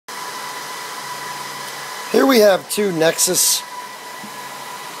Here we have two Nexus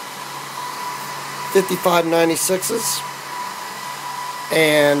 5596s,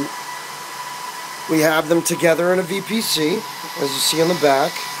 and we have them together in a VPC, as you see on the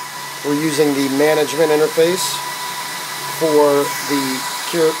back. We're using the management interface for the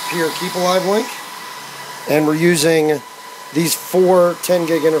Pure Keep Alive link, and we're using these four 10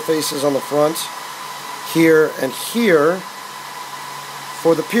 gig interfaces on the front, here and here,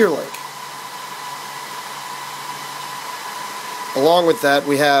 for the Pure link. Along with that,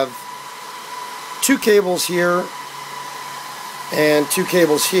 we have two cables here and two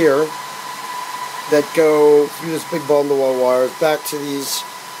cables here that go through this big bundle of wires back to these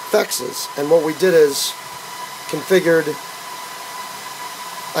FEXs. And what we did is configured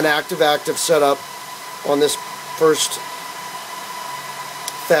an active-active setup on this first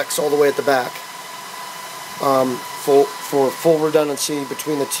FEX all the way at the back, for full redundancy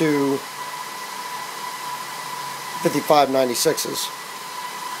between the two 5596s.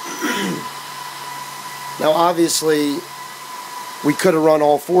 Now obviously we could have run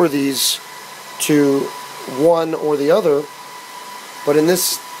all four of these to one or the other, but in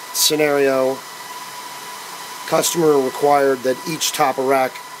this scenario customer required that each top of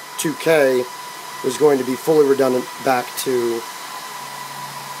rack 2K was going to be fully redundant back to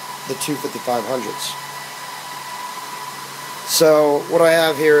the two 5500s. So what I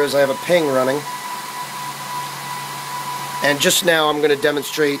have here is I have a ping running. And just now I'm going to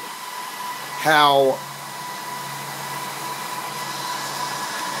demonstrate how,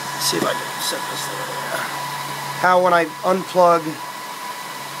 see if I can set this there, how when I unplug,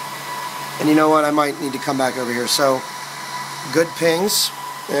 and you know what, I might need to come back over here. So, good pings,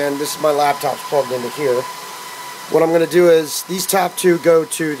 and this is my laptop's plugged into here. What I'm going to do is, these top two go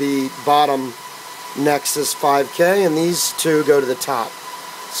to the bottom Nexus 5K, and these two go to the top.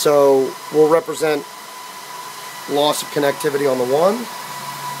 So, we'll represent loss of connectivity on the one,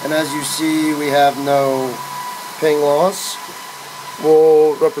 and as you see we have no ping loss.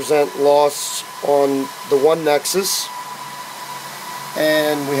 We'll represent loss on the one Nexus,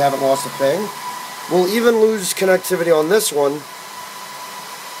 and we haven't lost a ping. We'll even lose connectivity on this one,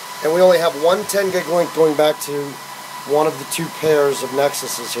 and we only have one 10 gig link going back to one of the two pairs of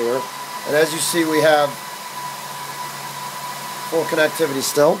Nexuses here, and as you see we have full connectivity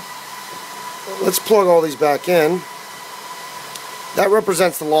still. Let's plug all these back in. That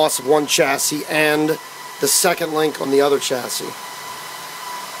represents the loss of one chassis and the second link on the other chassis,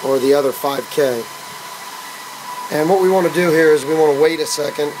 or the other 5K. And what we want to do here is we want to wait a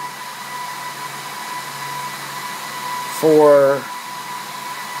second for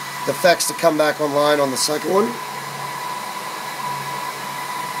the FEX to come back online on the second one.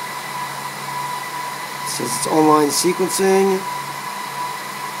 It says it's online sequencing,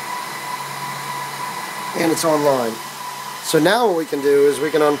 and it's online. So now what we can do is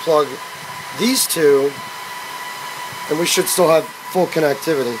we can unplug these two, and we should still have full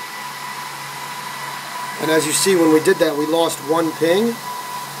connectivity. And as you see, when we did that, we lost one ping,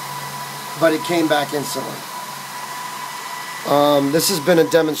 but it came back instantly. This has been a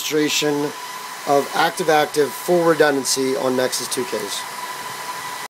demonstration of active-active full redundancy on Nexus 2Ks.